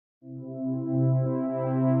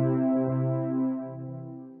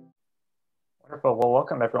Wonderful. Well,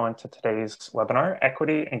 welcome everyone to today's webinar,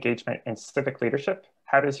 Equity, Engagement, and Civic Leadership.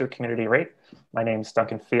 How does your community rate? My name is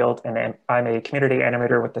Duncan Field, and I'm a community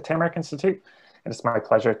animator with the Tamarack Institute. And it's my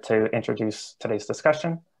pleasure to introduce today's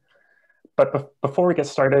discussion. But before we get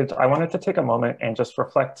started, I wanted to take a moment and just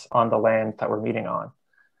reflect on the land that we're meeting on.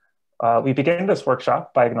 We begin this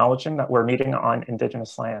workshop by acknowledging that we're meeting on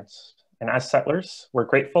Indigenous lands. And as settlers, we're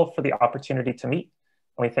grateful for the opportunity to meet,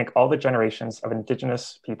 and we thank all the generations of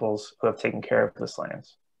Indigenous peoples who have taken care of this land.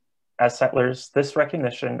 As settlers, this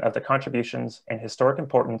recognition of the contributions and historic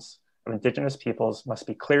importance of Indigenous peoples must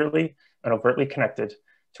be clearly and overtly connected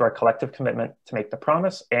to our collective commitment to make the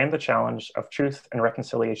promise and the challenge of truth and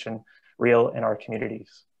reconciliation real in our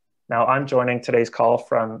communities. Now, I'm joining today's call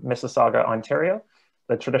from Mississauga, Ontario,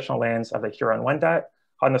 the traditional lands of the Huron-Wendat,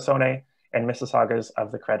 Haudenosaunee, and Mississaugas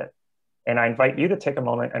of the Credit. And I invite you to take a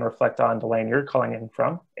moment and reflect on the land you're calling in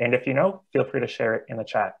from. And if you know, feel free to share it in the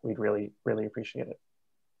chat. We'd really, really appreciate it.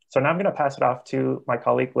 So now I'm going to pass it off to my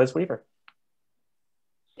colleague, Liz Weaver.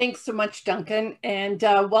 Thanks so much, Duncan, and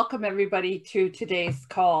welcome everybody to today's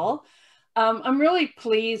call. I'm really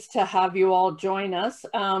pleased to have you all join us.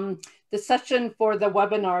 The session for the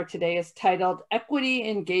webinar today is titled Equity,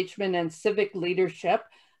 Engagement, and Civic Leadership.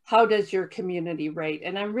 How does your community rate?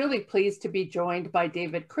 And I'm really pleased to be joined by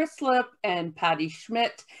David Chrislip and Patti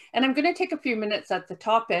Schmitt. And I'm going to take a few minutes at the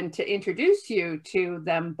top end to introduce you to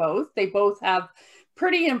them both. They both have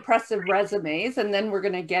pretty impressive resumes, and then we're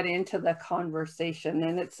going to get into the conversation.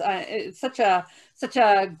 And it's such a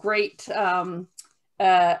great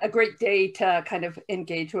day to kind of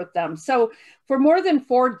engage with them. So for more than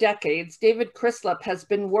 4 decades, David Chrislip has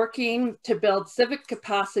been working to build civic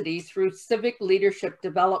capacity through civic leadership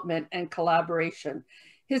development and collaboration.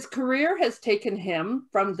 His career has taken him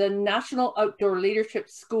from the National Outdoor Leadership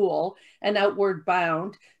School and Outward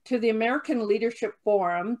Bound to the American Leadership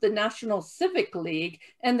Forum, the National Civic League,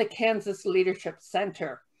 and the Kansas Leadership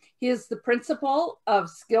Center. He is the principal of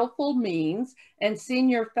Skillful Means and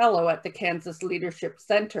senior fellow at the Kansas Leadership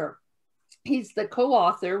Center. He's the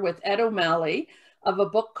co-author with Ed O'Malley of a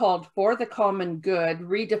book called For the Common Good,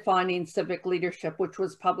 Redefining Civic Leadership, which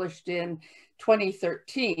was published in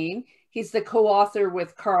 2013. He's the co-author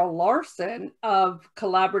with Carl Larson of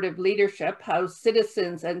Collaborative Leadership, How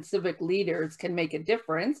Citizens and Civic Leaders Can Make a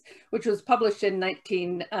Difference, which was published in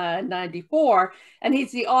 1994. And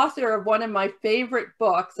he's the author of one of my favorite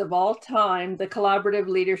books of all time, the Collaborative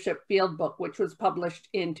Leadership Field Book, which was published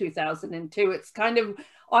in 2002. It's kind of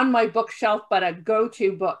on my bookshelf, but a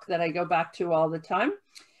go-to book that I go back to all the time.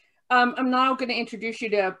 I'm now going to introduce you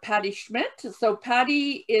to Patti Schmitt. So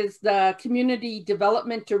Patti is the Community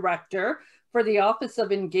Development Director for the Office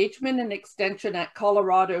of Engagement and Extension at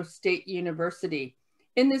Colorado State University.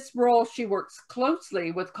 In this role, she works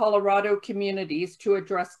closely with Colorado communities to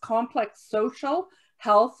address complex social,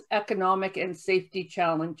 health, economic, and safety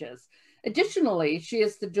challenges. Additionally, she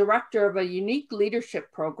is the director of a unique leadership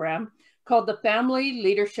program called the Family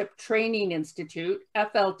Leadership Training Institute,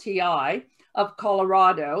 FLTI, of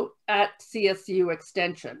Colorado at CSU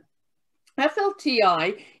Extension.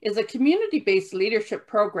 FLTI is a community-based leadership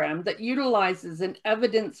program that utilizes an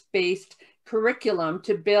evidence-based curriculum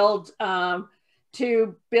to build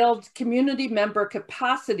community member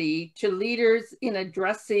capacity to leaders in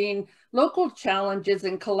addressing local challenges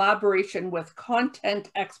in collaboration with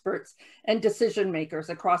content experts and decision makers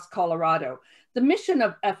across Colorado. The mission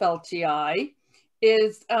of FLTI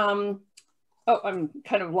is I'm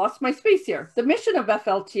kind of lost my space here. The mission of the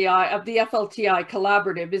FLTI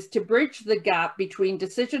Collaborative is to bridge the gap between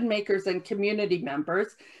decision makers and community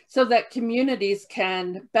members so that communities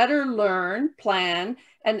can better learn, plan,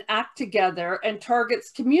 and act together, and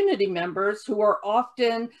targets community members who are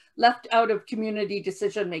often left out of community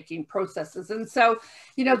decision-making processes. And so,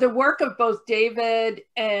 you know, the work of both David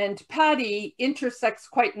and Patti intersects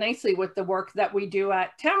quite nicely with the work that we do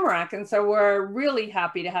at Tamarack. And so we're really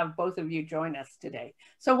happy to have both of you join us today.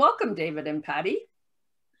 So welcome, David and Patti.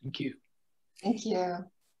 Thank you. Thank you.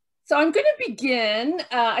 So I'm going to begin.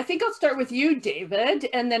 I think I'll start with you, David,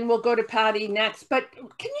 and then we'll go to Patti next. But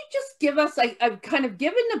can you just give us, I've kind of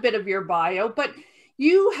given a bit of your bio, but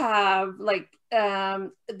you have like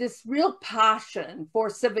this real passion for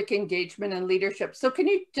civic engagement and leadership. So can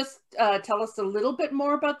you just tell us a little bit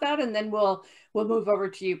more about that? And then we'll move over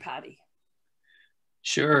to you, Patti.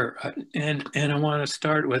 Sure. And I want to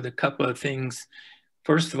start with a couple of things.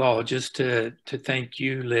 First of all, just to thank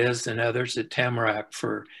you, Liz, and others at Tamarack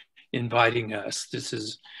for inviting us.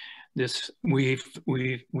 We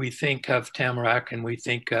think of Tamarack and we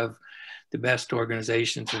think of the best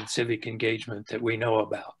organizations in civic engagement that we know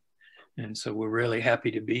about. And so we're really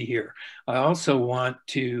happy to be here. I also want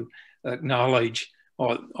to acknowledge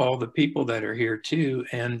all the people that are here too,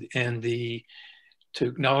 and to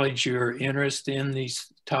acknowledge your interest in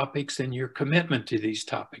these topics and your commitment to these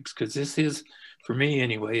topics, because this is, for me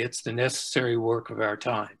anyway, it's the necessary work of our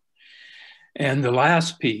time. And the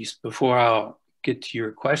last piece, before I'll get to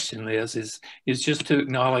your question, Liz, is just to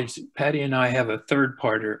acknowledge Patti and I have a third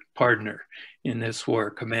partner in this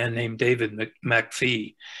work, a man named David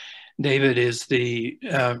McPhee. David is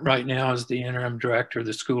right now is the interim director of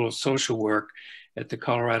the School of Social Work at the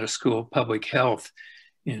Colorado School of Public Health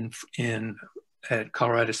at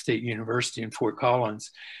Colorado State University in Fort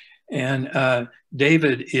Collins. And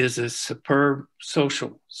David is a superb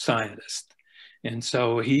social scientist. And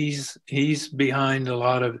so he's behind a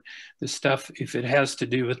lot of the stuff, if it has to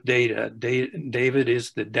do with data. David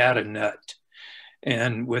is the data nut.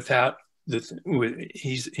 And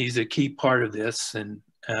he's a key part of this. And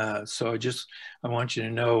so I want you to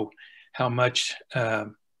know how much,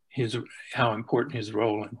 how important his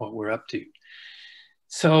role and what we're up to.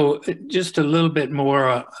 So just a little bit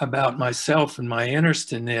more about myself and my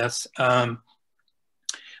interest in this.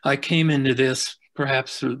 I came into this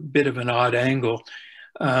perhaps a bit of an odd angle.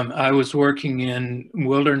 I was working in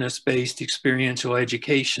wilderness-based experiential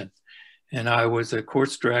education, and I was a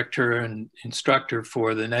course director and instructor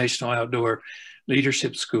for the National Outdoor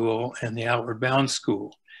Leadership School and the Outward Bound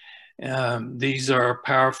School. These are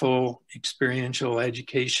powerful experiential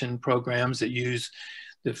education programs that use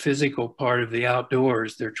the physical part of the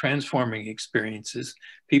outdoors. They're transforming experiences.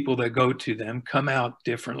 People that go to them come out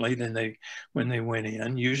differently than when they went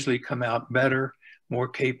in, usually come out better, more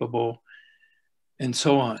capable, and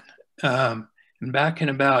so on. And back in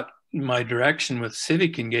about my direction with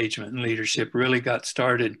civic engagement and leadership really got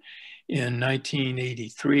started in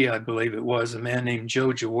 1983, I believe it was. A man named Joe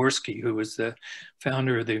Jaworski, who was the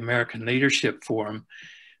founder of the American Leadership Forum,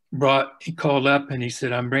 he called up and he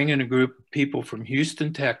said, I'm bringing a group of people from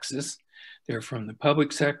Houston, Texas. They're from the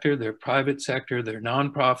public sector, they're private sector, they're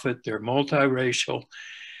nonprofit, they're multiracial.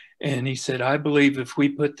 And he said, I believe if we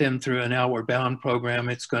put them through an Outward Bound program,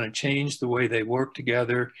 it's going to change the way they work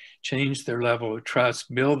together, change their level of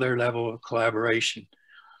trust, build their level of collaboration.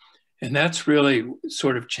 And that's really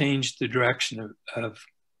sort of changed the direction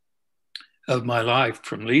of my life,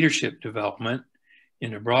 from leadership development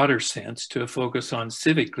in a broader sense to a focus on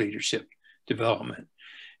civic leadership development.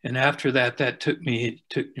 And after that, took me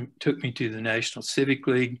to the National Civic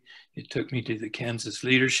League. It took me to the Kansas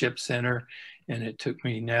Leadership Center. And it took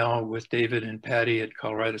me now with David and Patti at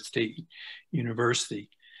Colorado State University.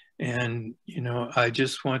 And, I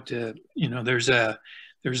just want to,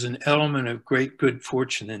 there's an element of great good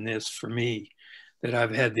fortune in this for me, that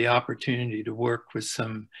I've had the opportunity to work with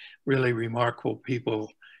some really remarkable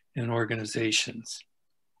people and organizations.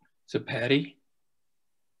 So Patti?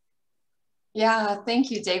 Yeah,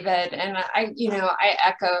 thank you, David. And I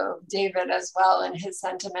echo David as well in his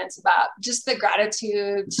sentiments about just the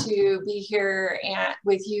gratitude to be here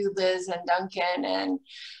with you, Liz and Duncan, and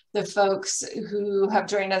the folks who have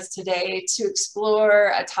joined us today to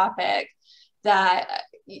explore a topic that,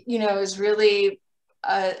 is really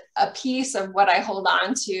a piece of what I hold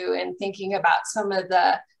on to in thinking about some of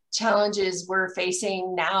the challenges we're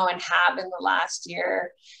facing now and have in the last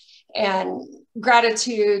year. And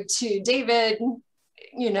gratitude to David,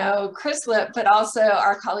 Chrislip, but also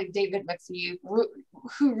our colleague David McPhee,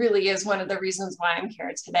 who really is one of the reasons why I'm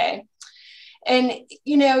here today. And,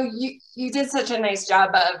 you did such a nice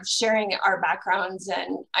job of sharing our backgrounds.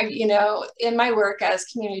 And in my work as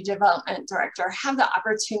community development director, I have the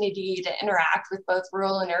opportunity to interact with both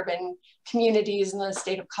rural and urban communities in the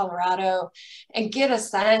state of Colorado and get a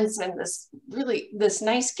sense and this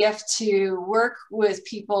nice gift to work with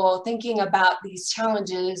people thinking about these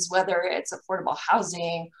challenges, whether it's affordable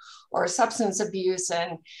housing or substance abuse,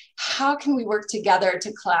 and how can we work together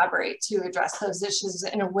to collaborate to address those issues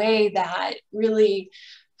in a way that really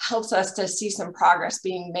helps us to see some progress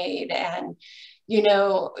being made. And,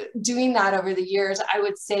 doing that over the years, I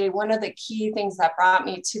would say one of the key things that brought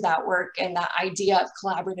me to that work and that idea of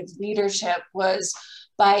collaborative leadership was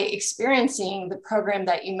by experiencing the program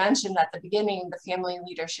that you mentioned at the beginning, the Family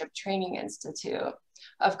Leadership Training Institute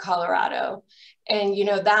of Colorado. And,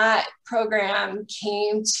 that program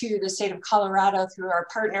came to the state of Colorado through our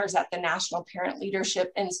partners at the National Parent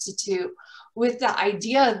Leadership Institute with the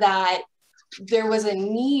idea that there was a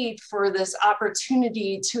need for this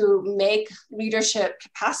opportunity to make leadership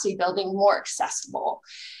capacity building more accessible.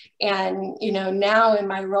 And, now in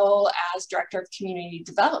my role as Director of Community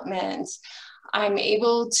Development, I'm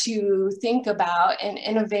able to think about and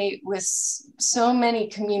innovate with so many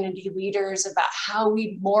community leaders about how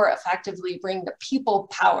we more effectively bring the people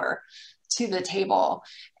power to the table.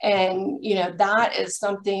 And, you know, that is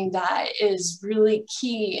something that is really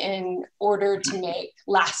key in order to make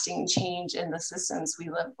lasting change in the systems we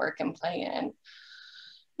live, work, and play in.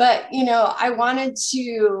 But, you know, I wanted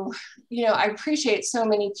to, you know, I appreciate so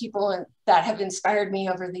many people that have inspired me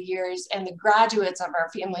over the years, and the graduates of our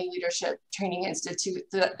Family Leadership Training Institute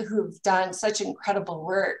who've done such incredible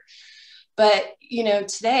work. But, you know,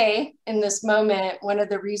 today in this moment, one of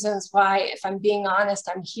the reasons why, if I'm being honest,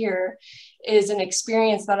 I'm here is an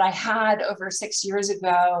experience that I had over 6 years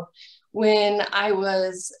ago when I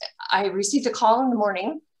received a call in the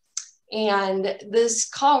morning. And this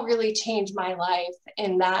call really changed my life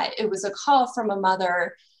in that it was a call from a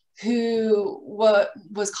mother who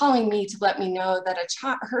was calling me to let me know that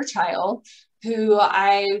her child, who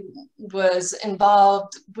I was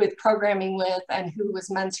involved with programming with and who was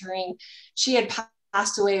mentoring, she had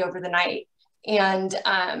passed away over the night. And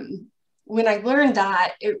when I learned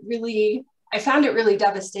that, I found it really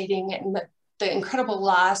devastating, and the incredible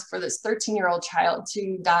loss for this 13-year-old child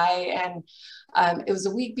to die. And it was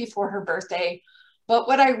a week before her birthday. But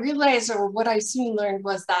what I realized, or what I soon learned,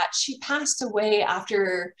 was that she passed away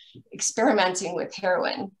after experimenting with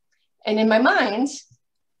heroin. And in my mind,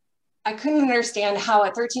 I couldn't understand how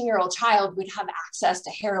a 13-year-old child would have access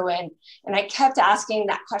to heroin. And I kept asking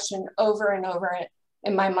that question over and over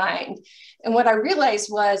in my mind. And what I realized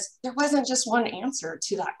was there wasn't just one answer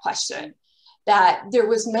to that question, that there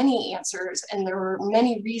was many answers and there were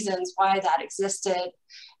many reasons why that existed.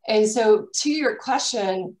 And so to your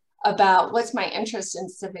question about what's my interest in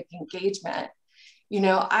civic engagement, you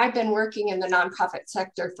know, I've been working in the nonprofit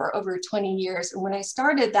sector for over 20 years. And when I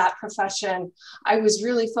started that profession, I was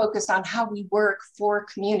really focused on how we work for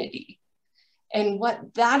community. And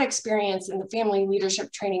what that experience in the Family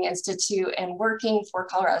Leadership Training Institute and working for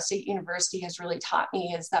Colorado State University has really taught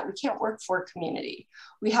me is that we can't work for community.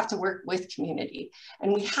 We have to work with community.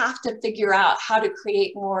 And we have to figure out how to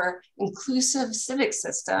create more inclusive civic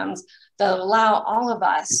systems that allow all of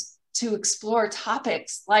us to explore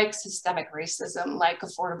topics like systemic racism, like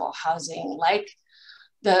affordable housing, like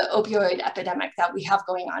the opioid epidemic that we have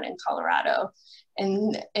going on in Colorado.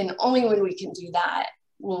 And only when we can do that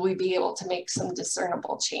will we be able to make some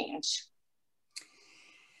discernible change.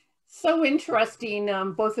 So interesting,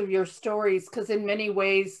 both of your stories, because in many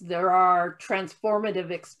ways there are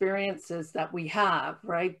transformative experiences that we have,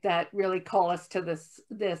 right, that really call us to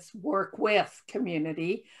this work with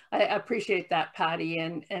community. I appreciate that, Patti,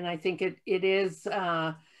 and I think it is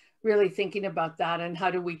really thinking about that and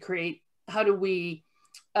how do we create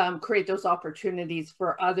those opportunities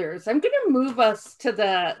for others. I'm going to move us to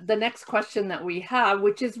the next question that we have,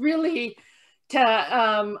 which is really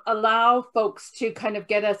to allow folks to kind of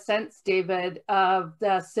get a sense, David, of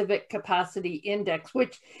the Civic Capacity Index,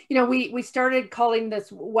 which, you know, we started calling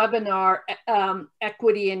this webinar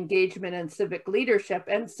Equity, Engagement, and Civic Leadership.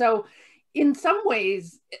 And so in some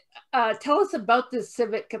ways, tell us about this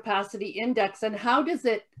Civic Capacity Index and how does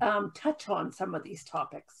it touch on some of these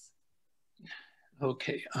topics?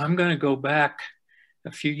 Okay, I'm going to go back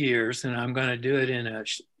a few years and I'm going to do it in a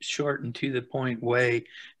short and to the point way.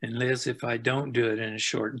 And Liz, if I don't do it in a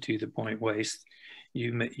short and to the point way,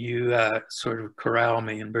 you sort of corral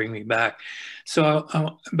me and bring me back. So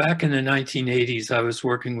back in the 1980s, I was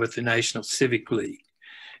working with the National Civic League,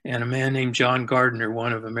 and a man named John Gardner,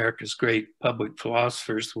 one of America's great public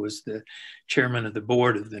philosophers, was the chairman of the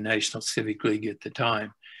board of the National Civic League at the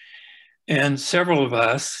time. And several of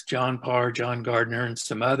us, John Parr, John Gardner, and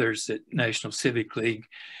some others at National Civic League,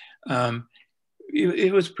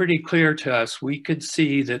 it was pretty clear to us. We could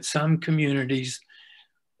see that some communities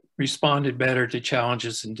responded better to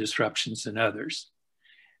challenges and disruptions than others.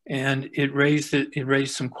 And it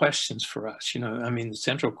raised some questions for us. You know, I mean, the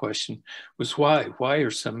central question was why? Why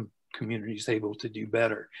are some communities able to do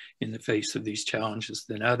better in the face of these challenges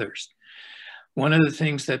than others? One of the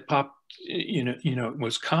things that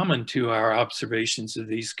was common to our observations of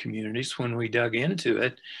these communities when we dug into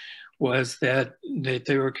it was that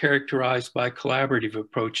they were characterized by collaborative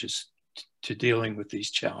approaches to dealing with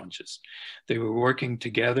these challenges. They were working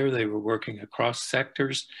together, they were working across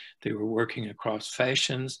sectors, they were working across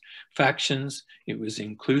factions. It was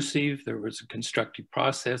inclusive, there was constructive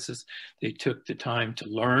processes. They took the time to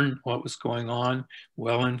learn what was going on,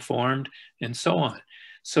 well-informed, and so on.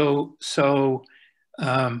 So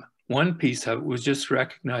one piece of it was just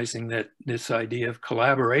recognizing that this idea of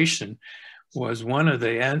collaboration was one of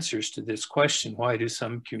the answers to this question, why do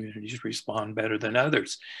some communities respond better than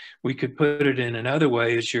others? We could put it in another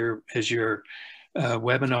way, as your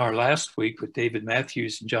webinar last week with David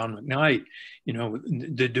Matthews and John McKnight, you know,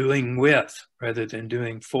 the doing with rather than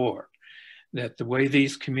doing for. that the way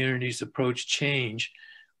these communities approach change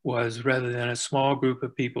was, rather than a small group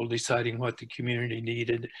of people deciding what the community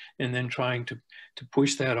needed and then trying to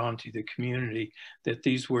push that onto the community, that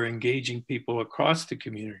these were engaging people across the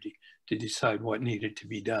community to decide what needed to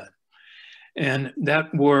be done. And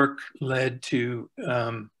that work led to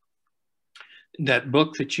that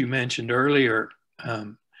book that you mentioned earlier,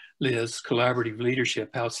 Liz, Collaborative Leadership,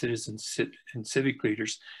 How Citizens and Civic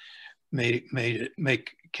Leaders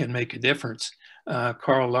can make a difference.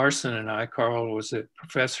 Carl Larson and I, Carl was a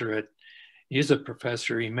professor is a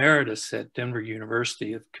professor emeritus at Denver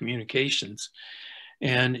University of Communications.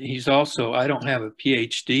 And he's also, I don't have a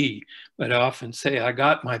PhD, but I often say I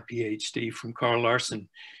got my PhD from Carl Larson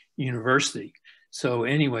University. So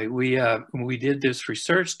anyway, we did this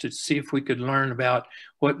research to see if we could learn about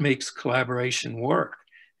what makes collaboration work,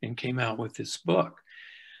 and came out with this book.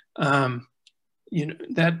 You know,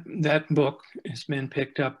 that book has been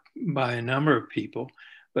picked up by a number of people,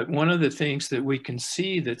 but one of the things that we can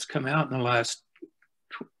see that's come out in the last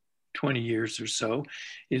 20 years or so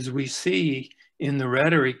is we see in the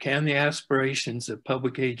rhetoric and the aspirations of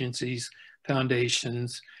public agencies,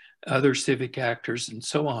 foundations, other civic actors, and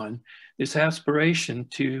so on, this aspiration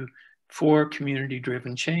for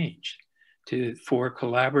community-driven change, for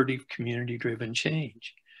collaborative community-driven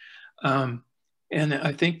change. And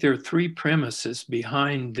I think there are three premises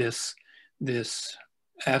behind this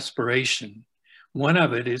aspiration. One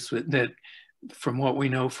of it is that, from what we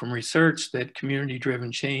know from research, that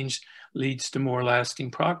community-driven change leads to more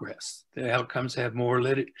lasting progress. The outcomes have more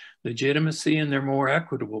legitimacy, and they're more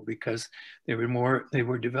equitable because they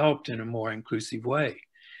were developed in a more inclusive way.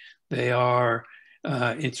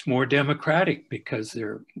 It's more democratic because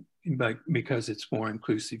it's more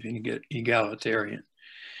inclusive and egalitarian.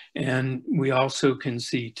 And we also can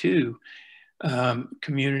see too,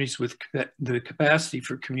 communities with the capacity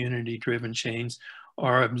for community-driven change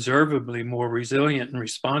are observably more resilient and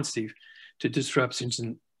responsive to disruptions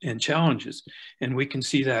and challenges. And we can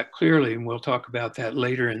see that clearly, and we'll talk about that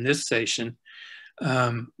later in this session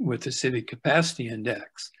with the Civic Capacity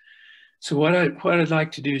Index. So what I'd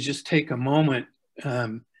like to do is just take a moment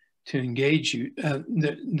to engage you.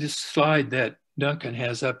 This slide that Duncan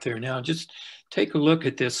has up there now, just take a look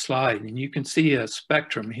at this slide, and you can see a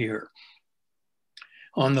spectrum here.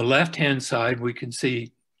 On the left-hand side, we can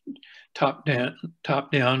see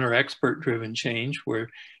top-down or expert-driven change, where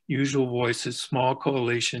usual voices, small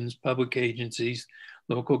coalitions, public agencies,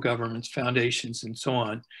 local governments, foundations, and so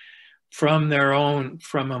on, from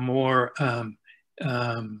a more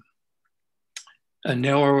a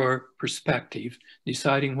narrower perspective,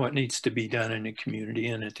 deciding what needs to be done in a community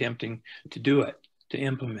and attempting to do it, to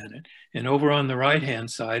implement it. And over on the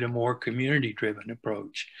right-hand side, a more community-driven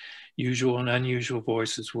approach, usual and unusual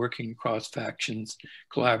voices working across factions,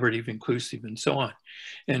 collaborative, inclusive, and so on.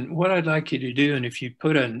 And what I'd like you to do, and if you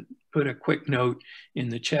put a quick note in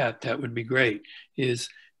the chat, that would be great, is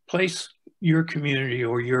place your community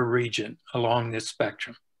or your region along this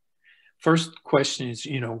spectrum. First question is,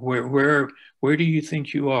 you know, where do you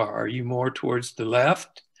think you are? Are you more towards the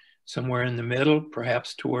left, somewhere in the middle,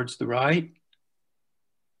 perhaps towards the right?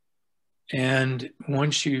 And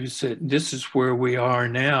once you said, this is where we are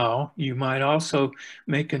now, you might also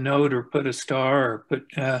make a note or put a star or put,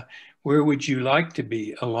 where would you like to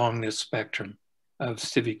be along this spectrum of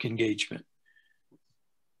civic engagement?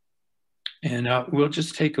 And we'll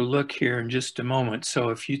just take a look here in just a moment. So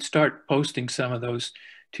if you start posting some of those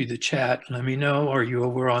to the chat, let me know. Are you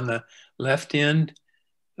over on the left end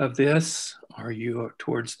of this? Are you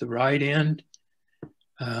towards the right end?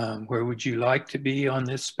 Where would you like to be on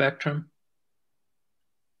this spectrum?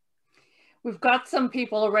 We've got some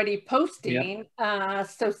people already posting. Yeah.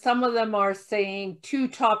 So some of them are saying too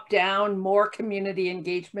top down, more community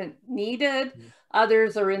engagement needed. Mm-hmm.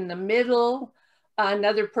 Others are in the middle.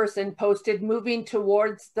 Another person posted moving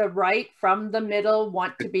towards the right from the middle,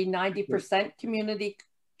 want to be 90% community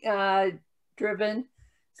driven.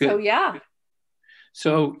 Good. So yeah.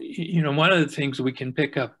 So, you know, one of the things we can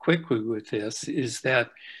pick up quickly with this is that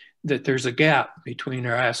there's a gap between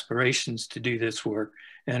our aspirations to do this work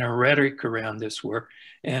and our rhetoric around this work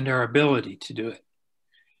and our ability to do it.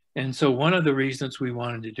 And so one of the reasons we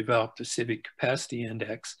wanted to develop the Civic Capacity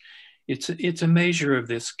Index, it's a measure of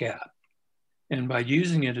this gap. And by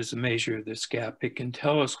using it as a measure of this gap, it can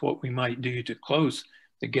tell us what we might do to close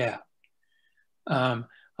the gap. I'm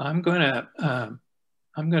gonna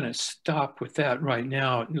stop with that right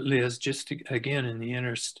now, Liz, just to, again, in the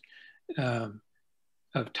interest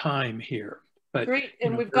of time here. But, great,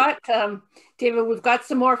 and we've got, David, we've got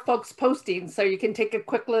some more folks posting, so you can take a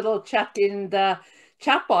quick little check in the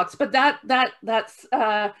chat box. But that's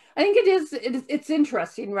I think it's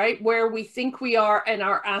interesting, right? Where we think we are and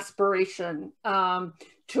our aspiration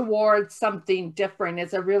towards something different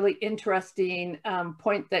is a really interesting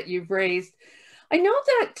point that you've raised. I know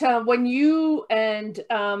that when you and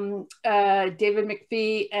David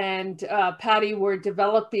McPhee and Patti were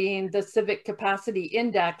developing the Civic Capacity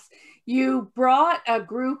Index, you brought a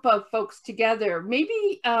group of folks together.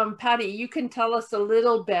 Maybe, Patti, you can tell us a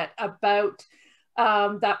little bit about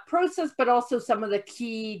that process, but also some of the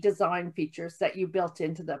key design features that you built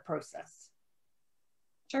into the process.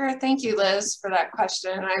 Sure, thank you, Liz, for that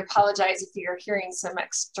question. I apologize if you're hearing some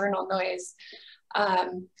external noise.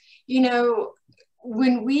 You know,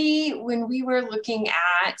 when we were looking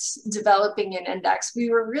at developing an index,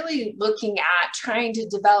 we were really looking at trying to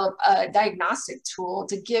develop a diagnostic tool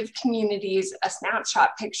to give communities a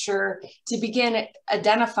snapshot picture to begin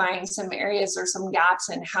identifying some areas or some gaps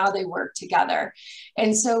in how they work together.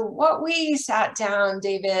 And so what we sat down,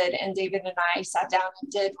 David and I sat down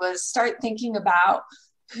and did was start thinking about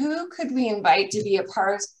who could we invite to be a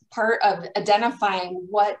part of identifying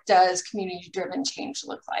what does community-driven change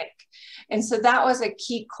look like. And so that was a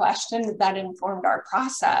key question that informed our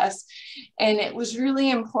process. And it was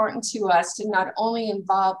really important to us to not only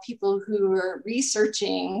involve people who were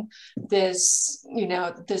researching this, you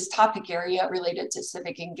know, this topic area related to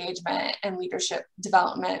civic engagement and leadership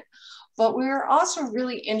development, but we were also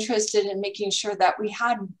really interested in making sure that we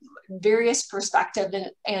had various perspective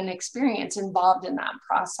and experience involved in that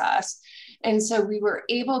process. And so we were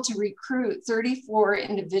able to recruit 34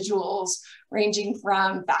 individuals ranging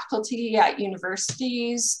from faculty at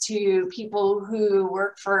universities to people who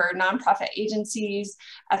work for nonprofit agencies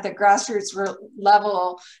at the grassroots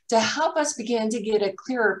level to help us begin to get a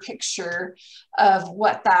clearer picture of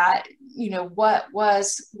what that, you know, what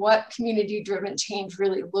community-driven change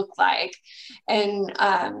really looked like. And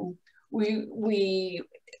we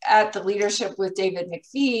at the leadership with David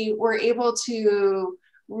McPhee were able to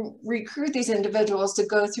recruit these individuals to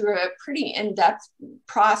go through a pretty in-depth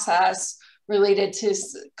process related to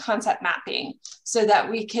concept mapping so that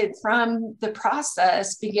we could, from the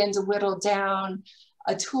process, begin to whittle down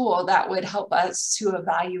a tool that would help us to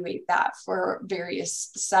evaluate that for various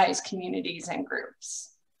size communities and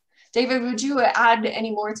groups. David, would you add any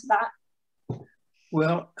more to that?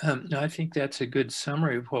 Well, I think that's a good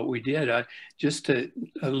summary of what we did. Just a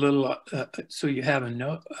little, so you have a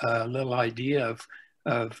little idea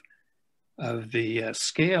of the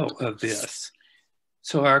scale of this.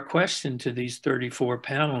 So our question to these 34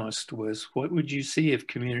 panelists was, what would you see if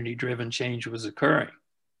community-driven change was occurring?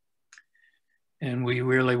 And we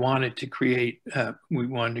really wanted to create, a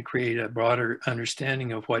broader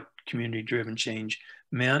understanding of what community-driven change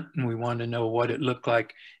meant, and we wanted to know what it looked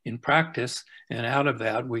like in practice. And out of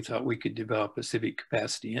that, we thought we could develop a Civic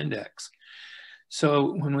Capacity Index.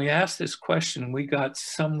 So when we asked this question, we got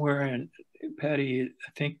somewhere in, Patti,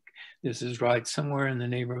 I think this is right, somewhere in the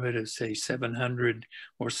neighborhood of, say, 700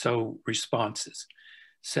 or so responses,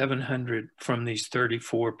 700 from these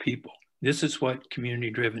 34 people. This is what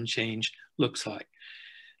community-driven change looks like.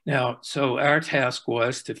 Now, so our task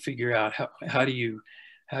was to figure out how do you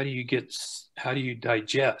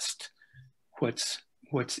digest what's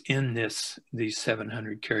in these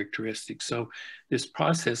 700 characteristics. So this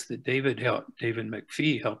process that David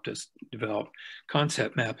McPhee helped us develop,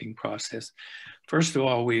 concept mapping process. First of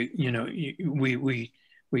all, we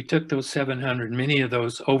took those 700, many of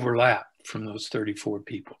those overlapped from those 34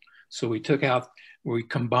 people. So we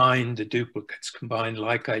combined the duplicates, combined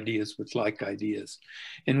like ideas with like ideas.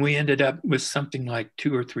 And we ended up with something like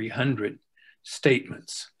 200 or 300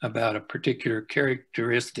 statements about a particular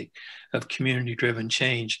characteristic of community-driven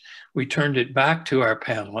change. We turned it back to our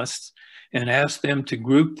panelists and asked them to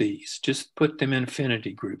group these, just put them in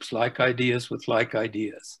affinity groups, like ideas with like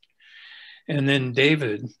ideas. And then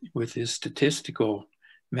David, with his statistical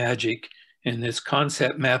magic and this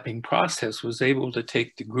concept mapping process, was able to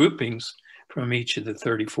take the groupings from each of the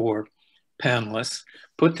 34 panelists,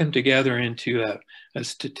 put them together into a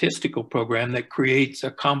statistical program that creates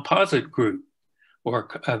a composite group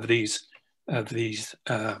of these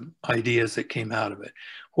ideas that came out of it.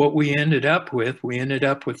 What we ended up with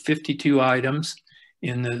 52 items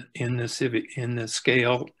in the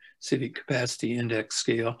scale, Civic Capacity Index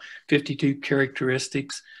scale, 52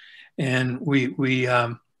 characteristics, and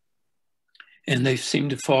and they seem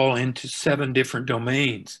to fall into 7 different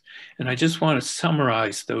domains. And I just want to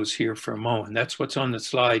summarize those here for a moment. That's what's on the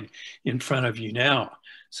slide in front of you now.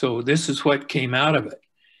 So this is what came out of it.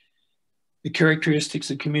 The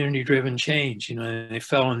characteristics of community-driven change, they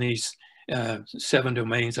fell in these 7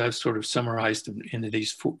 domains. I've sort of summarized them into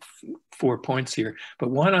these four points here.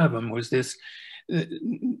 But one of them was this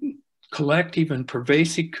collective and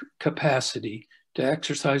pervasive capacity to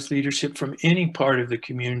exercise leadership from any part of the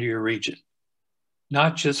community or region,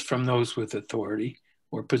 not just from those with authority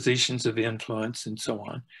or positions of influence and so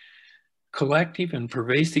on. Collective and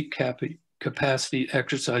pervasive capacity to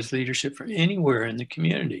exercise leadership from anywhere in the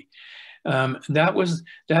community. That was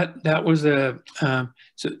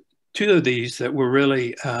so 2 of these that were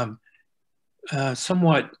really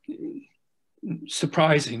somewhat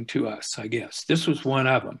surprising to us, I guess. This was one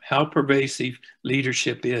of them, how pervasive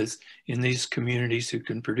leadership is in these communities who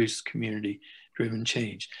can produce community-driven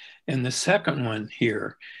change. And the second one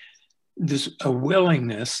here, a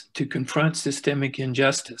willingness to confront systemic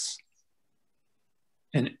injustice.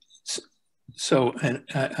 And so, and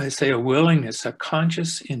I say a willingness, a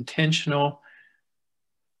conscious, intentional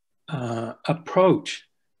approach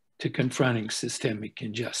to confronting systemic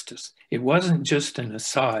injustice. It wasn't just an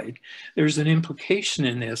aside. There's an implication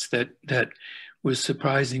in this that was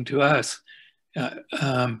surprising to us.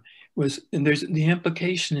 And there's the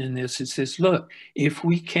implication in this. It says, look, if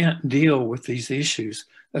we can't deal with these issues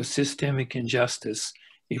of systemic injustice,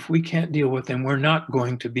 if we can't deal with them, we're not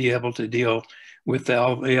going to be able to deal with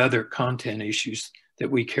all the other content issues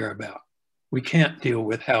that we care about. We can't deal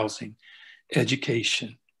with housing,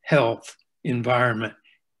 education, health, environment,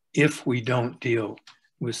 if we don't deal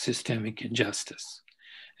with systemic injustice.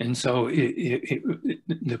 And so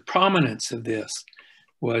the prominence of this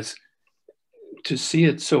was to see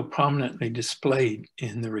it so prominently displayed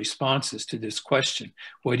in the responses to this question.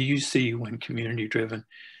 What do you see when community-driven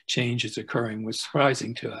change is occurring was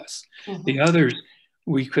surprising to us. Mm-hmm. The others,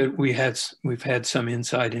 we've had some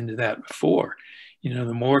insight into that before. You know,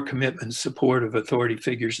 the more commitment and support of authority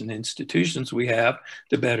figures and institutions we have,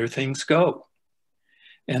 the better things go.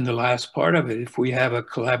 And the last part of it, if we have a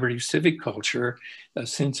collaborative civic culture, a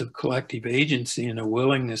sense of collective agency and a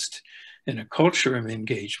willingness and a culture of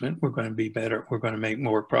engagement, we're going to be better. We're going to make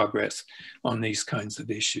more progress on these kinds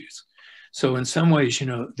of issues. So in some ways, you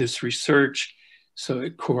know, this research, so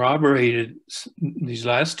it corroborated these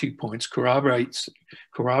last 2 points, corroborates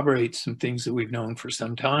some things that we've known for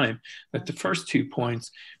some time. But the first 2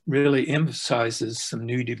 points really emphasizes some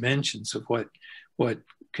new dimensions of what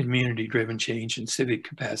community-driven change and civic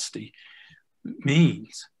capacity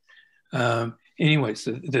means. Anyways,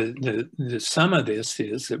 the sum of this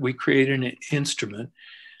is that we created an instrument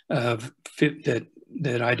that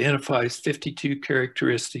identifies 52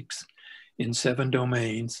 characteristics in 7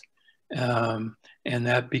 domains, and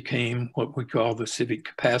that became what we call the Civic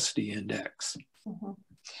Capacity Index. Mm-hmm.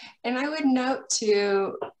 And I would note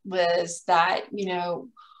too, Liz, that, you know,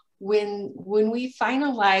 when we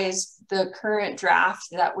finalize the current draft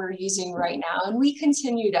that we're using right now, and we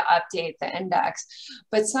continue to update the index,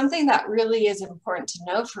 but something that really is important to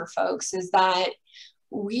note for folks is that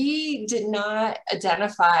we did not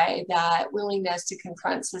identify that willingness to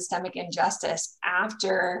confront systemic injustice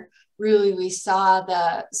after really we saw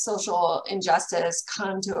the social injustice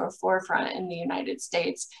come to a forefront in the United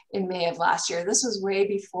States in May of last year. This was way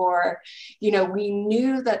before, you know, we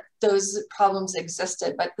knew that those problems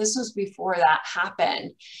existed, but this was before that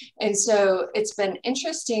happened. And so it's been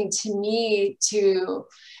interesting to me to,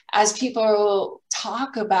 as people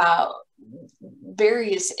talk about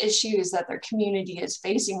various issues that their community is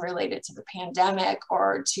facing related to the pandemic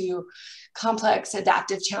or to complex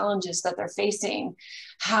adaptive challenges that they're facing,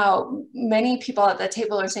 how many people at the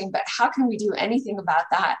table are saying, but how can we do anything about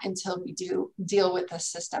that until we do deal with the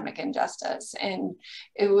systemic injustice? And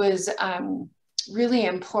it was really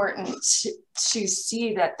important to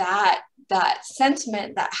see that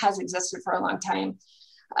sentiment that has existed for a long time,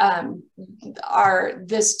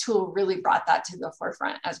 this tool really brought that to the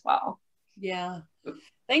forefront as well. Yeah,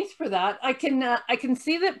 thanks for that. I can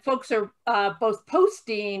see that folks are both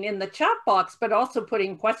posting in the chat box, but also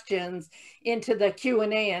putting questions into the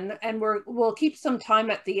Q&A, and we'll keep some time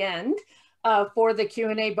at the end for the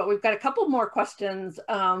Q&A, but we've got a couple more questions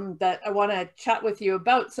that I want to chat with you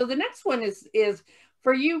about. So the next one is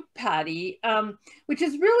for you, Patti, which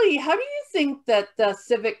is really, how do you think that the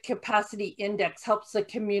Civic Capacity Index helps the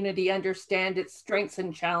community understand its strengths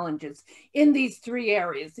and challenges in these 3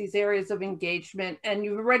 areas, these areas of engagement? And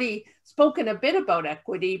you've already spoken a bit about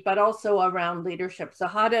equity, but also around leadership. So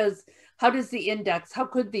how could the index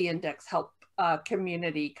help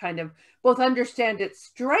community kind of both understand its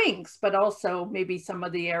strengths, but also maybe some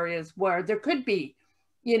of the areas where there could be,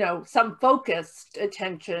 you know, some focused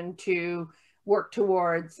attention to work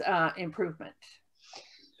towards improvement?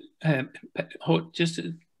 Hold just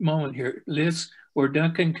a moment here. Liz or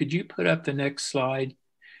Duncan, could you put up the next slide?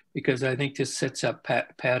 because I think this sets up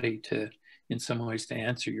Patti to, in some ways, to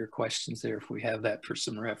answer your questions there if we have that for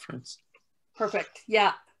some reference. Perfect.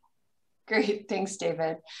 Yeah. Great. Thanks,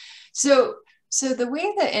 David. So the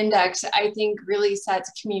way the index, I think, really sets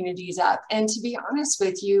communities up, and to be honest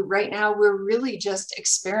with you, right now, we're really just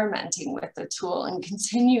experimenting with the tool and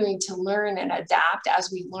continuing to learn and adapt as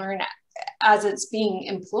we learn as it's being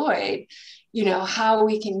employed, you know, how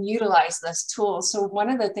we can utilize this tool. So one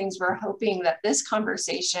of the things we're hoping that this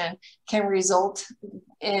conversation can result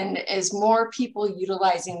in is more people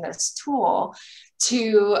utilizing this tool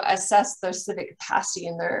to assess their civic capacity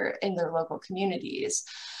in their local communities.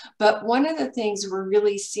 But one of the things we're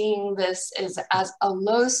really seeing this is as a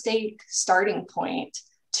low stake starting point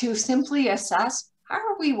to simply assess, how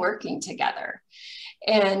are we working together?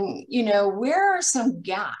 And, you know, where are some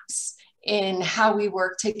gaps in how we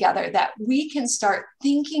work together that we can start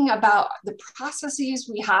thinking about the processes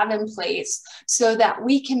we have in place so that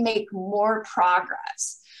we can make more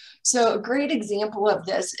progress. So a great example of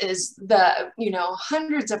this is the, you know,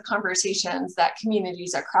 hundreds of conversations that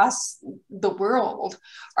communities across the world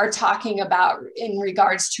are talking about in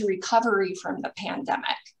regards to recovery from the pandemic.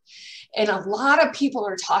 And a lot of people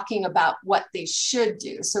are talking about what they should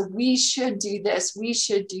do. So we should do this, we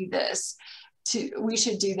should do this, we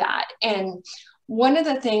should do that. And one of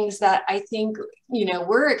the things that I think, you know,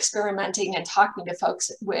 we're experimenting and talking to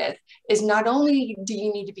folks with is not only do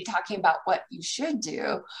you need to be talking about what you should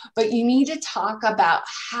do, but you need to talk about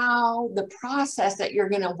how the process that you're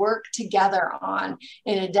going to work together on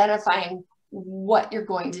in identifying what you're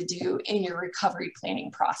going to do in your recovery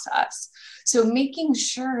planning process. So making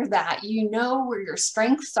sure that you know where your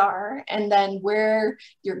strengths are and then where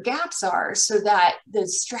your gaps are so that the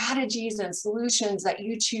strategies and solutions that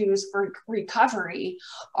you choose for recovery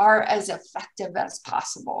are as effective as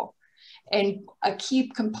possible. And a key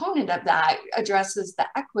component of that addresses the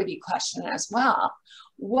equity question as well.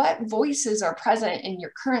 What voices are present in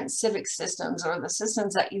your current civic systems or the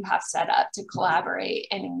systems that you have set up to collaborate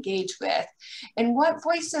and engage with? And what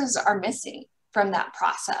voices are missing from that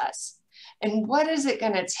process? And what is it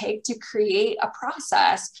going to take to create a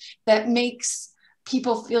process that makes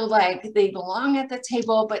people feel like they belong at the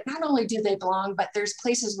table, but not only do they belong, but there's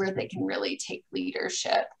places where they can really take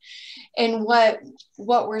leadership. And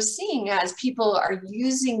what we're seeing as people are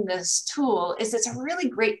using this tool is it's a really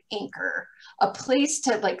great anchor, a place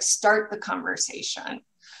to like start the conversation.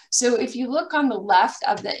 So if you look on the left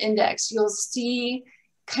of the index, you'll see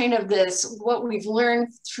kind of this, what we've learned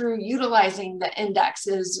through utilizing the index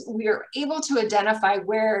is we are able to identify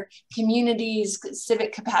where communities'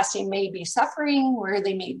 civic capacity may be suffering, where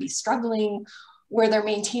they may be struggling, where they're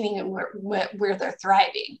maintaining and where they're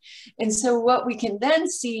thriving. And so what we can then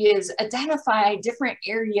see is identify different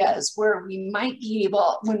areas where we might be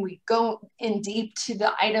able, when we go in deep to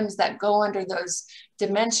the items that go under those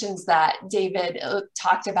dimensions that David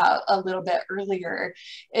talked about a little bit earlier,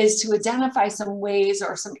 is to identify some ways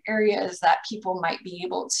or some areas that people might be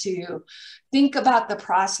able to think about the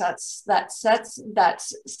process that's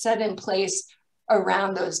set in place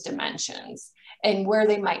around those dimensions and where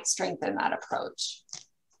they might strengthen that approach.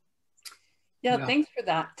 Yeah, thanks for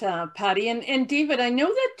that, Patti. And David, I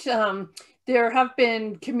know that there have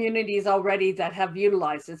been communities already that have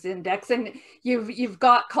utilized this index, and you've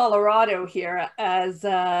got Colorado here as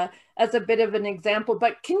a bit of an example.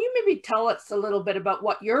 But can you maybe tell us a little bit about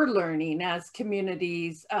what you're learning as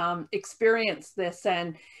communities experience this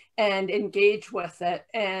and engage with it,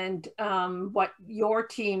 and what your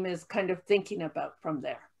team is kind of thinking about from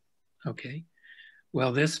there? Okay.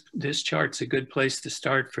 Well, this chart's a good place to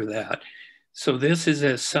start for that. So this is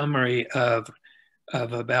a summary of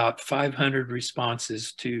about 500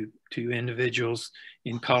 responses to individuals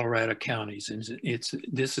in Colorado counties. And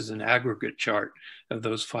this is an aggregate chart of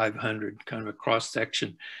those 500, kind of a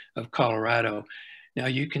cross-section of Colorado. Now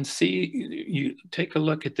you can see, you take a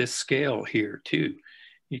look at this scale here too.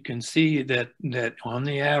 You can see that on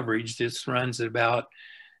the average, this runs at about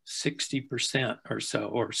 60% or so,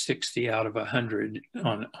 or 60 out of 100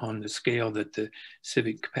 on the scale that the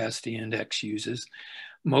Civic Capacity Index uses.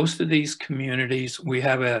 Most of these communities,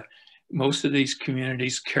 most of these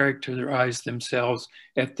communities characterize themselves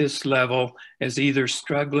at this level as either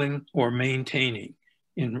struggling or maintaining,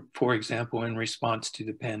 for example, in response to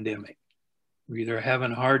the pandemic. We're either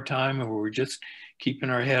having a hard time or we're just keeping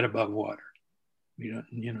our head above water.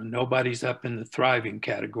 Nobody's up in the thriving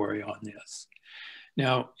category on this.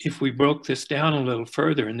 Now, if we broke this down a little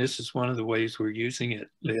further, and this is one of the ways we're using it,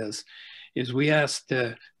 Liz, is we asked,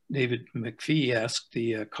 David McPhee asked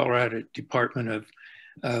the Colorado Department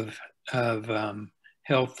of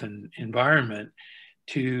Health and Environment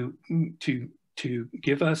to to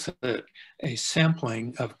give us a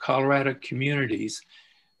sampling of Colorado communities,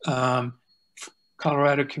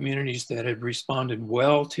 Colorado communities that had responded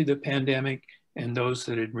well to the pandemic and those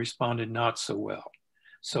that had responded not so well.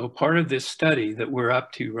 So part of this study that we're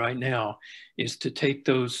up to right now is to take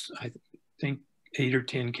those, I think, 8 or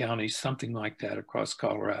 10 counties, something like that across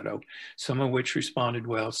Colorado, some of which responded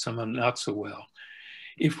well, some of them not so well.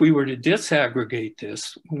 If we were to disaggregate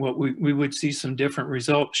this, what we would see some different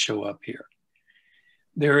results show up here.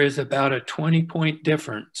 There is about a 20-point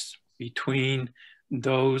difference between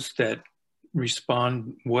those that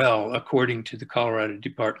respond well, according to the Colorado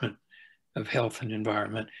Department of Health and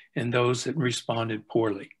Environment, and those that responded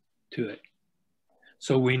poorly to it.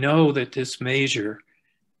 So we know that this measure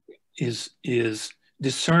is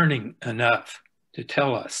discerning enough to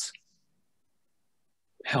tell us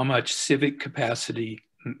how much civic capacity,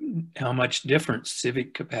 how much difference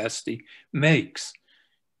civic capacity makes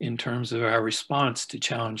in terms of our response to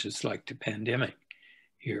challenges like the pandemic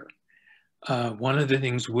here. One of the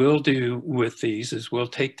things we'll do with these is we'll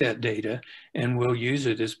take that data and we'll use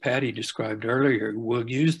it, as Patti described earlier, we'll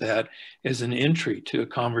use that as an entry to a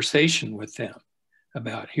conversation with them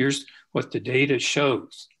about here's what the data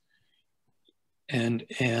shows. And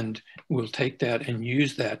we'll take that and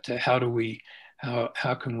use that to how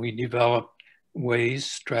can we develop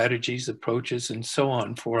ways, strategies, approaches, and so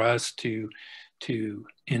on for us to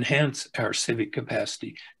enhance our civic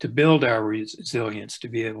capacity, to build our resilience, to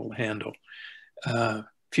be able to handle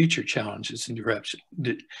future challenges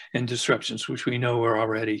and disruptions, which we know are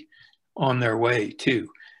already on their way too.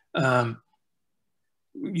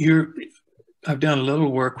 I've done a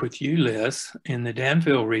little work with you, Liz, in the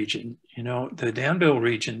Danville region. You know, the Danville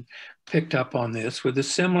region picked up on this with a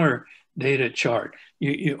similar data chart.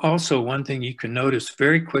 You also, one thing you can notice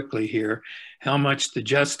very quickly here, how much the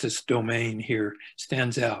justice domain here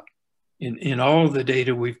stands out. In all of the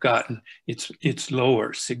data we've gotten, it's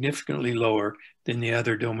lower, significantly lower than the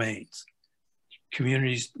other domains.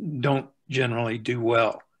 Communities don't generally do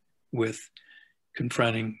well with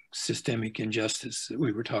confronting systemic injustice that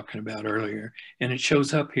we were talking about earlier. And it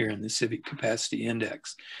shows up here in the Civic Capacity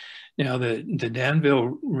Index. Now, the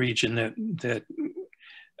Danville region, that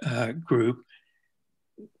group,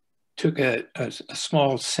 took a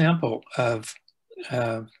small sample of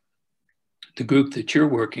the group that you're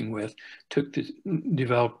working with, took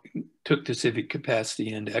the Civic Capacity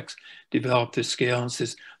Index, developed the scale and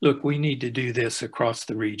says, look, we need to do this across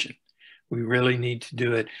the region. We really need to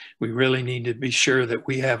do it. We really need to be sure that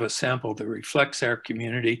we have a sample that reflects our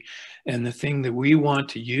community. And the thing that we want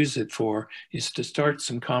to use it for is to start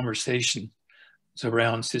some conversations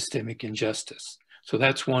around systemic injustice. So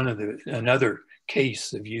that's another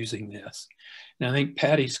case of using this. And I think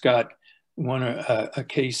Patti's got a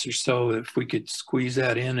case or so, if we could squeeze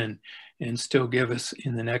that in and still give us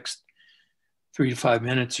in the next 3 to 5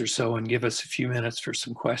 minutes or so and give us a few minutes for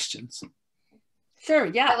some questions. Sure,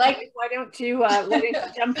 yeah. Why don't you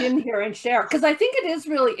jump in here and share? Because I think it is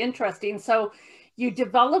really interesting. So you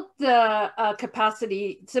developed the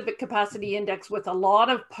Civic Capacity Index with a lot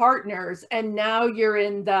of partners, and now you're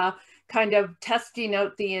in the kind of testing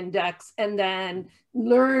out the index and then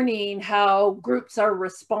learning how groups are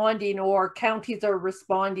responding or counties are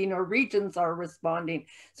responding or regions are responding.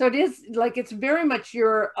 So it is like, it's very much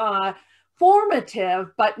your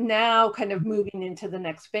formative, but now kind of moving into the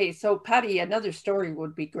next phase. So Patti, another story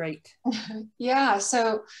would be great. Yeah,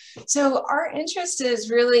 so our interest is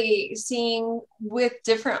really seeing with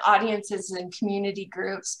different audiences and community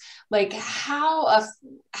groups, like how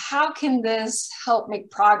can this help make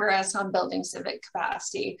progress on building civic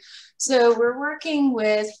capacity? So we're working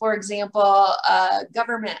with, for example, a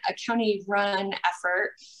county-run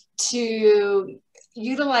effort to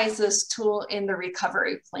utilize this tool in the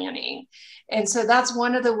recovery planning. And so that's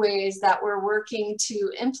one of the ways that we're working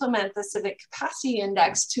to implement the Civic Capacity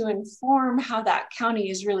Index to inform how that county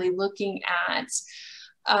is really looking at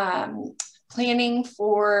planning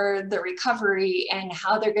for the recovery and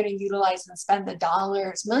how they're going to utilize and spend the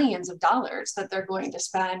dollars, millions of dollars that they're going to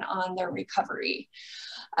spend on their recovery.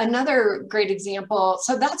 Another great example,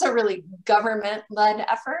 so that's a really government-led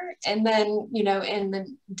effort. And then, you know, in the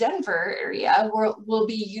Denver area, we'll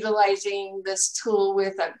be utilizing this tool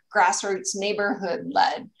with a grassroots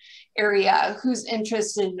neighborhood-led area who's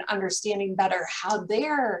interested in understanding better how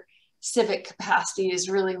their civic capacity is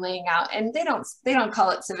really laying out. And they don't call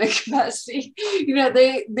it civic capacity. You know,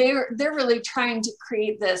 they're really trying to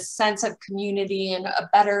create this sense of community and a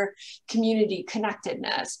better community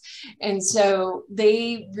connectedness. And so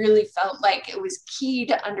they really felt like it was key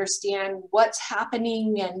to understand what's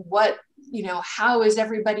happening and what you know, how is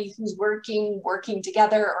everybody who's working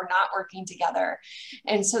together or not working together?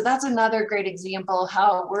 And so that's another great example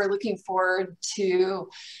how we're looking forward to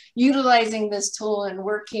utilizing this tool and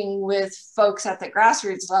working with folks at the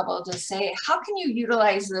grassroots level to say, how can you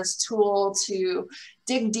utilize this tool to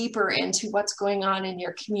dig deeper into what's going on in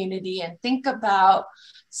your community and think about,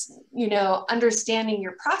 you know, understanding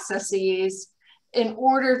your processes in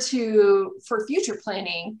order to, for future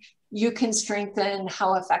planning, you can strengthen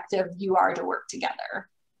how effective you are to work together.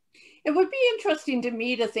 It would be interesting to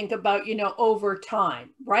me to think about, you know, over time,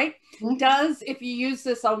 right? Mm-hmm. If you use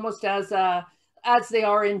this almost as they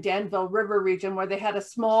are in Danville River region, where they had a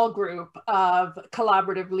small group of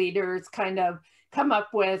collaborative leaders kind of come up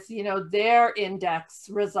with, you know, their index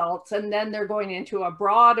results, and then they're going into a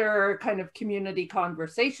broader kind of community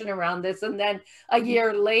conversation around this. And then a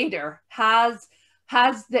year later, has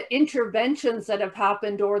the interventions that have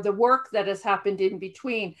happened or the work that has happened in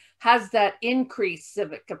between, has that increased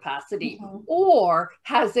civic capacity, or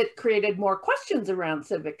has it created more questions around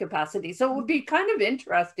civic capacity? So it would be kind of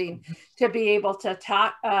interesting to be able to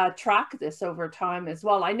track this over time as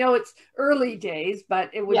well. I know it's early days, but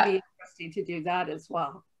it would be interesting to do that as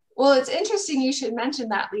well. Well, it's interesting you should mention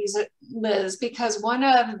that, Liz, because one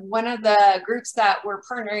of the groups that we're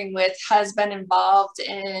partnering with has been involved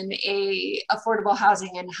in a affordable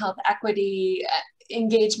housing and health equity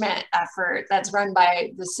engagement effort that's run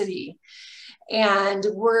by the city. And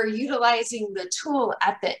we're utilizing the tool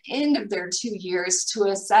at the end of their 2 years to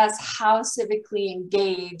assess how civically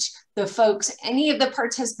engaged the folks, any of the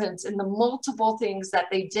participants in the multiple things that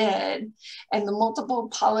they did and the multiple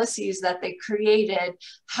policies that they created,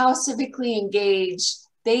 how civically engaged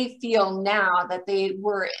they feel now that they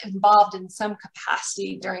were involved in some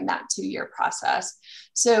capacity during that 2-year process.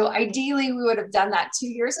 So ideally, we would have done that 2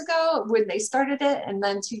 years ago when they started it, and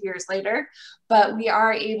then 2 years later, but we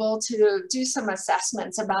are able to do some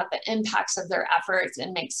assessments about the impacts of their efforts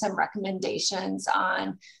and make some recommendations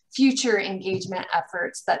on future engagement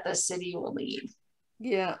efforts that the city will lead.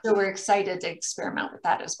 Yeah. So we're excited to experiment with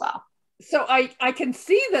that as well. So I can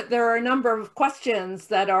see that there are a number of questions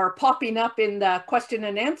that are popping up in the question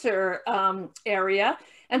and answer area.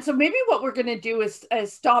 And so maybe what we're going to do is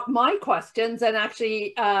stop my questions and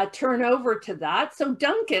actually turn over to that. So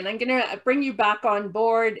Duncan, I'm going to bring you back on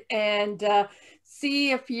board and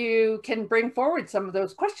see if you can bring forward some of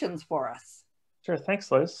those questions for us. Sure,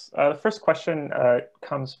 thanks, Liz. The first question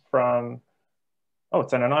comes from,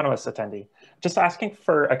 it's an anonymous attendee. Just asking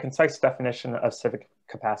for a concise definition of civic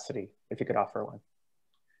capacity, if you could offer one.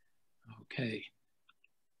 Okay.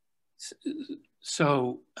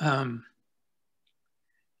 So,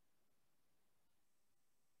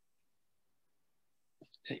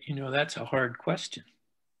 you know, that's a hard question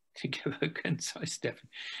to give a concise definition.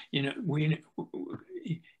 You know,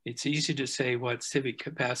 it's easy to say what civic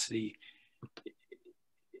capacity.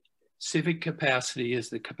 Civic capacity is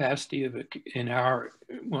the capacity of,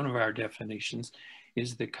 one of our definitions,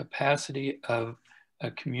 is the capacity of a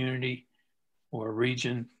community or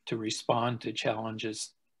region to respond to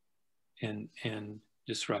challenges and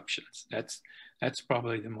disruptions. That's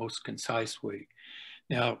probably the most concise way.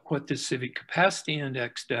 Now, what the Civic Capacity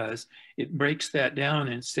Index does, it breaks that down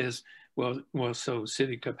and says, well, so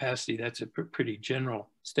civic capacity, that's a pretty general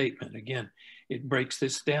statement. Again, it breaks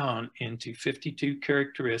this down into 52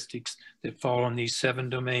 characteristics that fall in these 7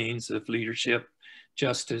 domains of leadership,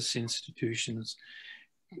 justice, institutions,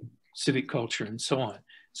 civic culture, and so on.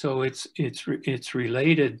 So it's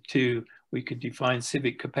related to, we could define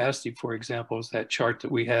civic capacity, for example, as that chart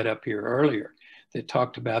that we had up here earlier that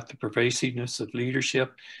talked about the pervasiveness of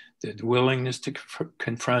leadership, the willingness to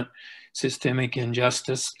confront systemic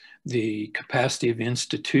injustice, the capacity of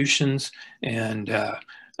institutions and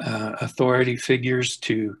authority figures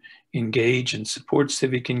to engage and support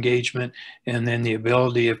civic engagement, and then the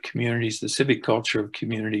ability of communities, the civic culture of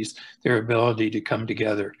communities, their ability to come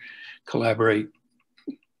together, collaborate,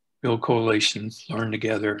 build coalitions, learn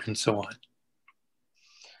together, and so on.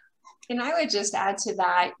 And I would just add to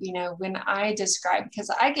that, you know, when I describe, because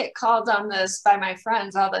I get called on this by my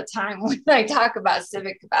friends all the time when I talk about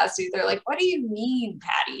civic capacity, they're like, what do you mean,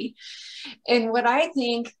 Patti? And what I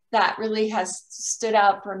think that really has stood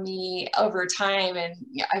out for me over time, and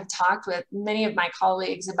I've talked with many of my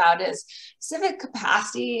colleagues about, is civic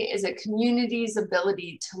capacity is a community's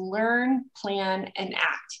ability to learn, plan, and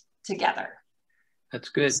act together. That's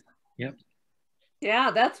good. Yep.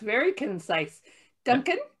 Yeah, that's very concise.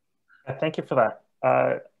 Duncan? Thank you for that.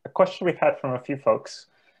 A question we've had from a few folks,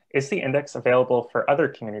 is the index available for other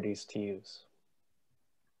communities to use?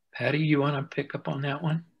 Patti, you want to pick up on that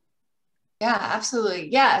one? Yeah, absolutely.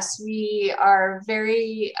 Yes, we are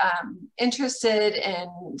very interested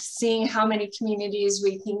in seeing how many communities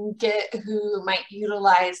we can get who might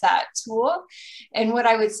utilize that tool. And what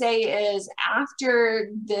I would say is after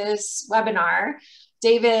this webinar,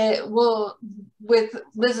 David will, with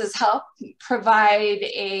Liz's help, provide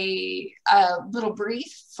a little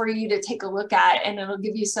brief for you to take a look at, and it'll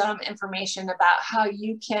give you some information about how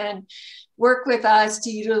you can work with us to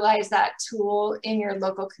utilize that tool in your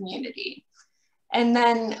local community. And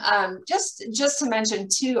then just to mention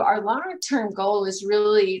too, our long-term goal is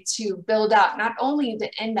really to build out not only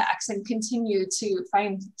the index and continue to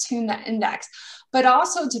fine-tune that index, but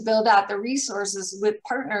also to build out the resources with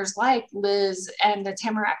partners like Liz and the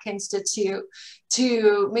Tamarack Institute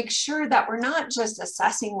to make sure that we're not just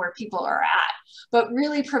assessing where people are at, but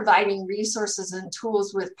really providing resources and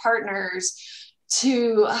tools with partners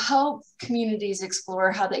to help communities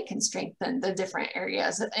explore how they can strengthen the different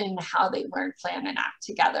areas in how they learn, plan, and act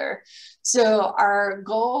together. So our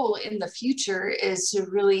goal in the future is to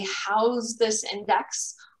really house this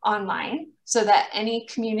index online so that any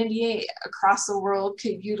community across the world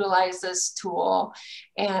could utilize this tool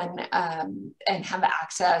and have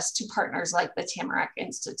access to partners like the Tamarack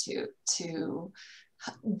Institute to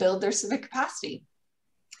build their civic capacity.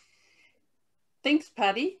 Thanks,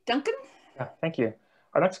 Patti. Duncan? Yeah, thank you.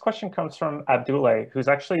 Our next question comes from Abdoulaye, who's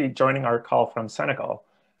actually joining our call from Senegal.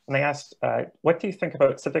 And they asked, what do you think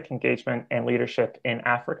about civic engagement and leadership in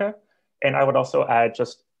Africa? And I would also add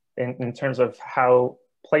just in terms of how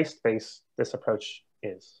place-based this approach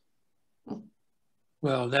is.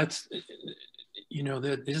 Well, that's, you know,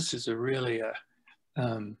 this is a really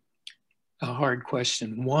a hard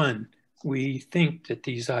question. One, we think that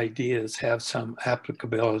these ideas have some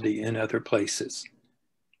applicability in other places,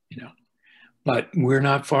 you know, but we're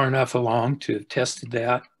not far enough along to have tested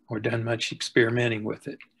that or done much experimenting with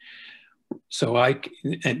it. So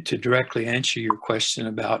and to directly answer your question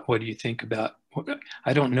about what do you think about,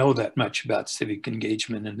 I don't know that much about civic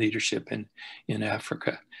engagement and leadership in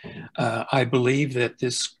Africa. I believe that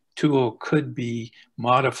this tool could be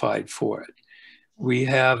modified for it. We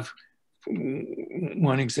have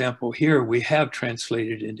one example here, we have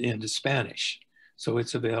translated it into Spanish. So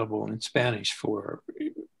it's available in Spanish for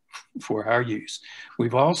our use.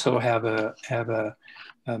 We've also have a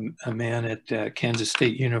man at Kansas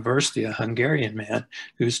State University, a Hungarian man,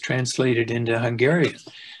 who's translated into Hungarian.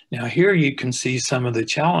 Now here you can see some of the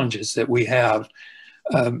challenges that we have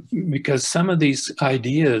because some of these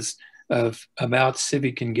ideas about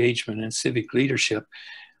civic engagement and civic leadership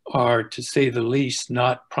are, to say the least,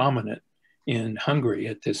 not prominent in Hungary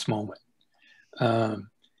at this moment.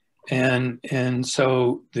 And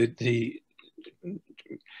so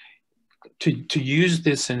to use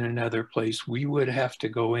this in another place, we would have to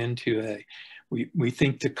go into we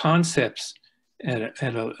think the concepts at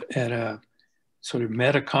a sort of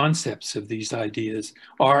meta concepts of these ideas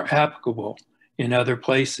are applicable in other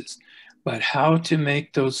places, but how to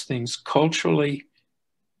make those things culturally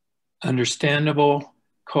understandable,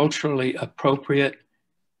 culturally appropriate,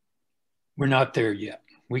 we're not there yet.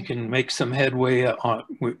 We can make some headway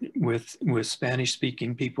with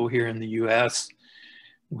Spanish-speaking people here in the US.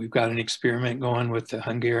 We've got an experiment going with the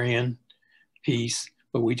Hungarian piece,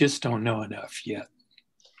 but we just don't know enough yet.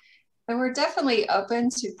 And we're definitely open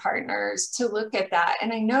to partners to look at that.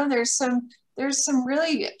 And I know there's some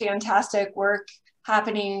really fantastic work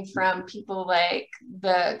happening from people like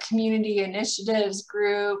the Community Initiatives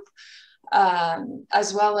Group,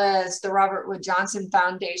 as well as the Robert Wood Johnson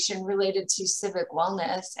Foundation related to civic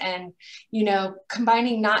wellness. And, you know,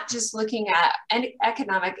 combining not just looking at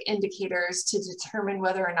economic indicators to determine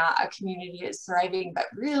whether or not a community is thriving, but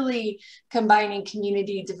really combining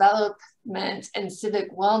community development and civic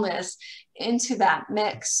wellness into that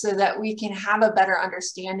mix so that we can have a better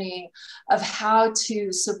understanding of how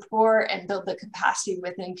to support and build the capacity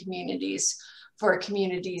within communities for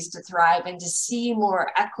communities to thrive and to see more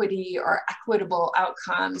equity or equitable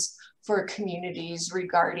outcomes for communities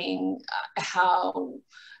regarding how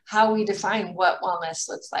we define what wellness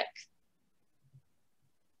looks like.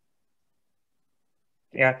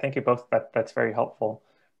 Yeah, thank you both. That's very helpful.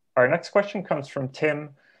 Our next question comes from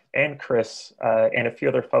Tim and Chris and a few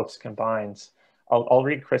other folks combined. I'll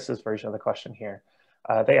read Chris's version of the question here.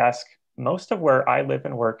 They ask, most of where I live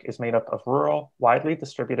and work is made up of rural, widely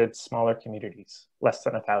distributed, smaller communities, less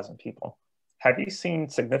than 1,000 people. Have you seen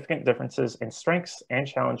significant differences in strengths and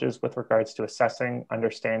challenges with regards to assessing,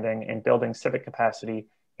 understanding, and building civic capacity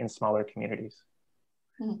in smaller communities?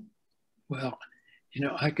 Well, you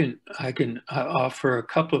know, I can offer a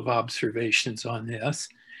couple of observations on this.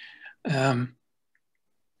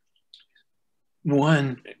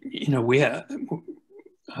 one, you know,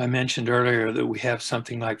 I mentioned earlier that we have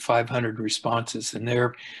something like 500 responses, and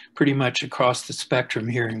they're pretty much across the spectrum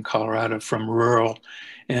here in Colorado, from rural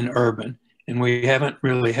and urban. And we haven't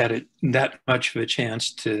really had that much of a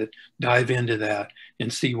chance to dive into that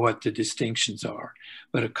and see what the distinctions are.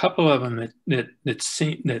 But a couple of them that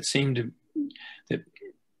seem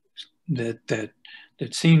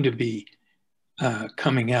to be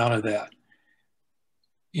coming out of that.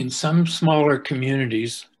 In some smaller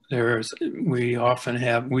communities, we've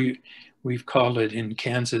called it in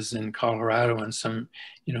Kansas and Colorado, and some,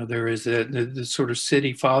 you know, there is the sort of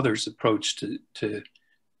city fathers approach to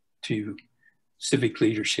civic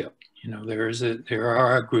leadership. You know, there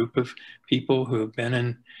are a group of people who have been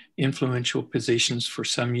in influential positions for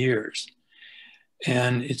some years.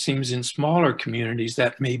 And it seems in smaller communities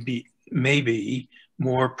that may be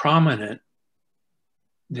more prominent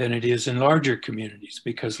than it is in larger communities,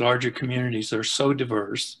 because larger communities are so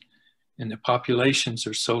diverse and the populations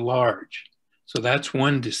are so large. So that's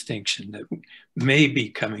one distinction that may be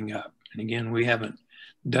coming up. And again, we haven't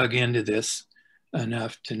dug into this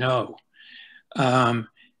enough to know.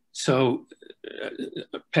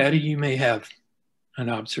 Patti, you may have an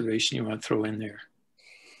observation you want to throw in there.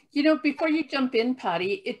 You know, before you jump in,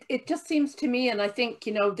 Patti, it just seems to me, and I think,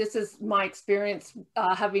 you know, this is my experience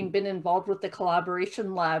having been involved with the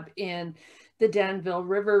collaboration lab in the Danville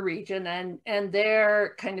River region, and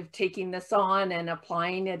they're kind of taking this on and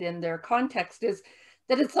applying it in their context, is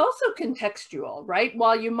that it's also contextual, right?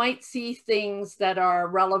 While you might see things that are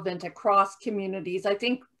relevant across communities, I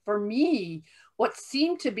think for me, what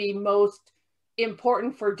seemed to be most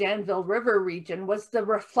important for Danville River region was the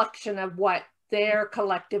reflection of what their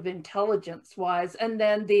collective intelligence was, and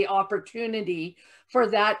then the opportunity for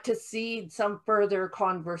that to seed some further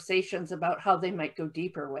conversations about how they might go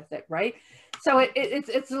deeper with it, right? So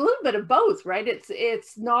it's a little bit of both, right?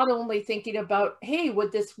 It's not only thinking about, hey,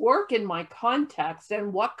 would this work in my context,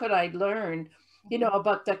 and what could I learn, you know,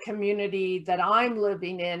 about the community that I'm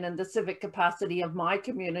living in and the civic capacity of my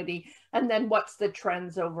community, and then what's the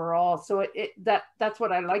trends overall. So that's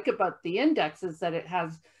what I like about the index, is that it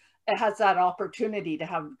has that opportunity to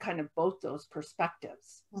have kind of both those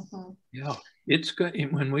perspectives. Mm-hmm. Yeah, it's good.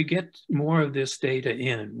 When we get more of this data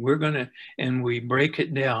in, we're going to, and we break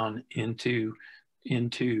it down into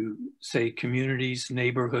say communities,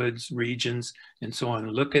 neighborhoods, regions, and so on,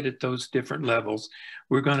 look at those different levels,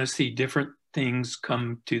 we're going to see different things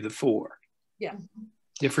come to the fore. Yeah.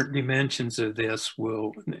 Different dimensions of this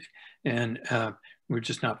will, and we're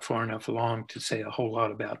just not far enough along to say a whole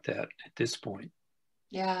lot about that at this point.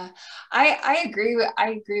 Yeah, I agree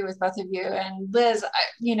with both of you. And Liz,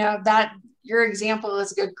 you know, that your example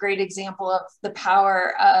is a great example of the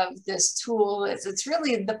power of this tool. It's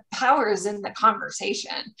really, the power is in the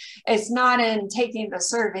conversation. It's not in taking the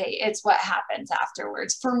survey, it's what happens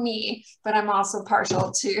afterwards for me, but I'm also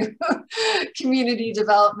partial to community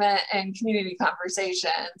development and community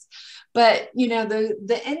conversations. But, you know,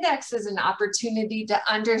 the index is an opportunity to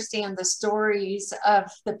understand the stories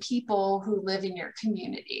of the people who live in your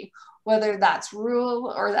community, whether that's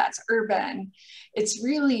rural or that's urban. It's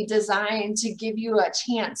really designed to give you a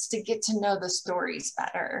chance to get to know the stories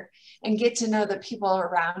better and get to know the people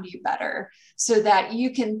around you better, so that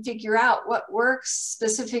you can figure out what works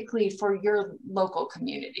specifically for your local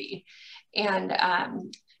community. And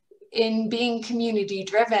in being community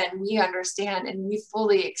driven, we understand and we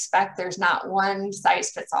fully expect there's not one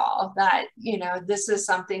size fits all, that, you know, this is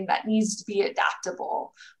something that needs to be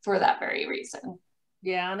adaptable for that very reason.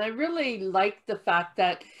 Yeah, and I really like the fact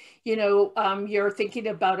that, you know, you're thinking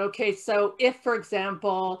about, okay, so if, for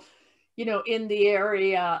example, you know, in the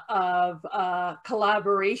area of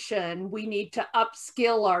collaboration, we need to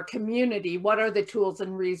upskill our community. What are the tools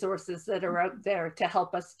and resources that are out there to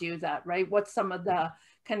help us do that, right? What's some of the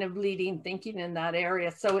kind of leading thinking in that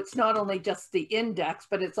area? So it's not only just the index,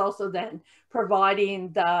 but it's also then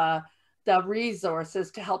providing the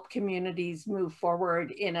resources to help communities move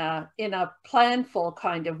forward in a planful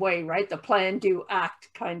kind of way, right? The plan, do, act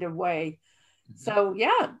kind of way. So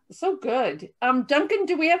yeah, so good. Duncan,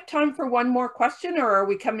 do we have time for one more question, or are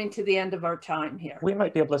we coming to the end of our time here? We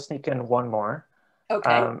might be able to sneak in one more.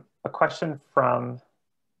 Okay. A question from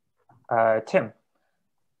Tim.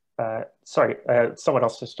 Sorry, someone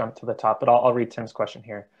else just jumped to the top, but I'll read Tim's question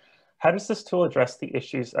here. How does this tool address the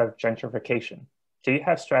issues of gentrification? Do you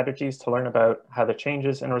have strategies to learn about how the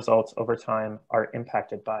changes and results over time are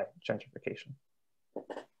impacted by gentrification?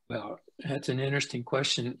 Well, that's an interesting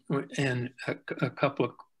question, and a couple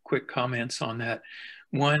of quick comments on that.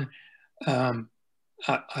 One,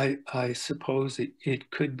 I suppose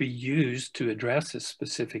it could be used to address a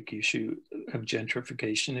specific issue of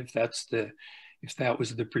gentrification if that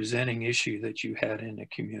was the presenting issue that you had in a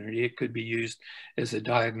community. It could be used as a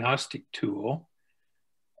diagnostic tool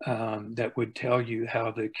that would tell you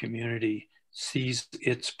how the community sees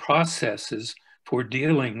its processes for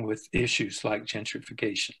dealing with issues like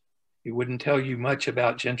gentrification. It wouldn't tell you much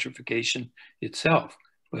about gentrification itself,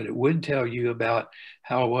 but it would tell you about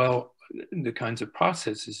how well the kinds of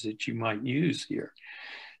processes that you might use here.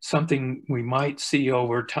 Something we might see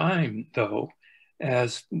over time, though,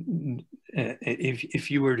 as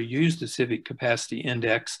if you were to use the Civic Capacity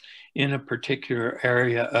Index in a particular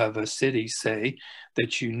area of a city, say,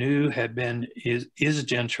 that you knew is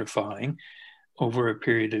gentrifying over a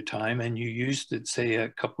period of time, and you used it, say, a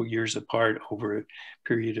couple years apart over a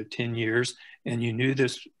period of 10 years, and you knew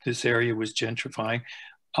this area was gentrifying,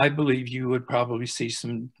 I believe you would probably see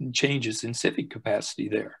some changes in civic capacity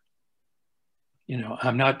there. You know,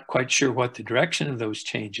 I'm not quite sure what the direction of those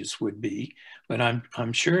changes would be, but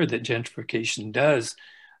I'm sure that gentrification does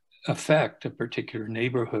affect a particular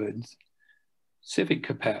neighborhood's civic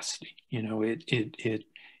capacity. You know,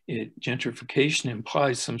 gentrification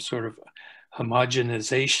implies some sort of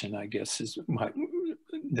homogenization, I guess,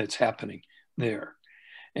 that's happening there.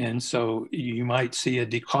 And so you might see a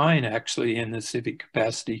decline actually in the civic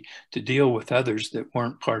capacity to deal with others that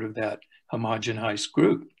weren't part of that homogenized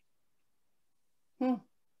group.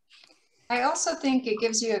 I also think it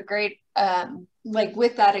gives you a great, like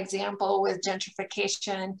with that example with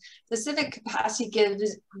gentrification, the civic capacity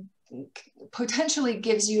potentially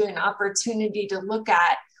gives you an opportunity to look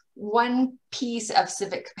at one piece of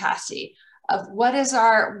civic capacity, of what is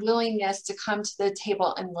our willingness to come to the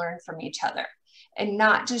table and learn from each other, and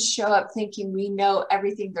not just show up thinking we know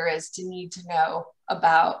everything there is to need to know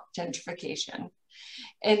about gentrification.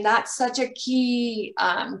 And that's such a key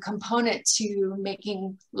component to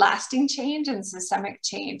making lasting change and systemic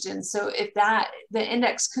change. And so if the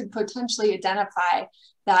index could potentially identify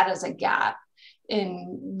that as a gap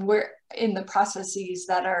in the processes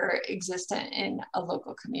that are existent in a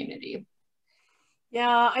local community.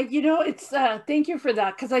 Yeah, you know, it's thank you for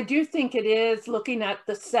that, because I do think it is looking at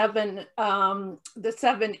the seven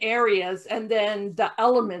areas and then the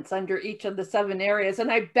elements under each of the 7 areas. And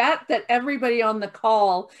I bet that everybody on the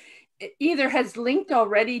call either has linked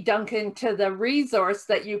already, Duncan, to the resource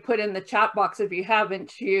that you put in the chat box. If you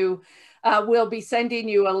haven't, we'll be sending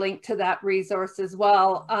you a link to that resource as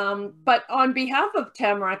well. But on behalf of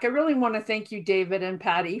Tamarack, I really want to thank you, David and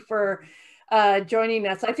Patti, for joining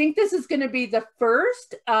us. I think this is going to be the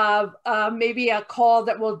first of maybe a call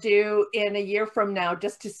that we'll do in a year from now,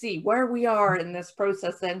 just to see where we are in this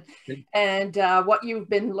process and what you've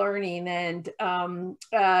been learning. And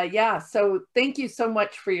yeah, so thank you so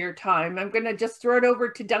much for your time. I'm going to just throw it over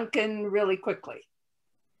to Duncan really quickly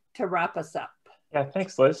to wrap us up. Yeah,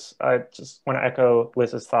 thanks, Liz. I just want to echo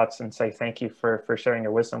Liz's thoughts and say thank you for sharing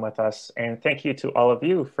your wisdom with us. And thank you to all of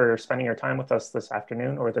you for spending your time with us this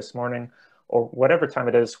afternoon or this morning, or whatever time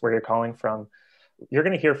it is where you're calling from. You're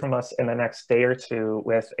going to hear from us in the next day or two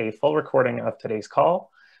with a full recording of today's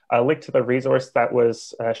call, a link to the resource that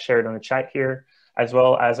was shared in the chat here, as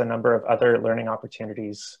well as a number of other learning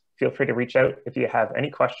opportunities. Feel free to reach out if you have any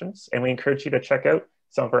questions, and we encourage you to check out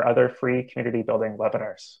some of our other free community building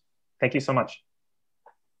webinars. Thank you so much.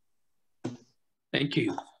 Thank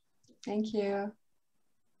you. Thank you.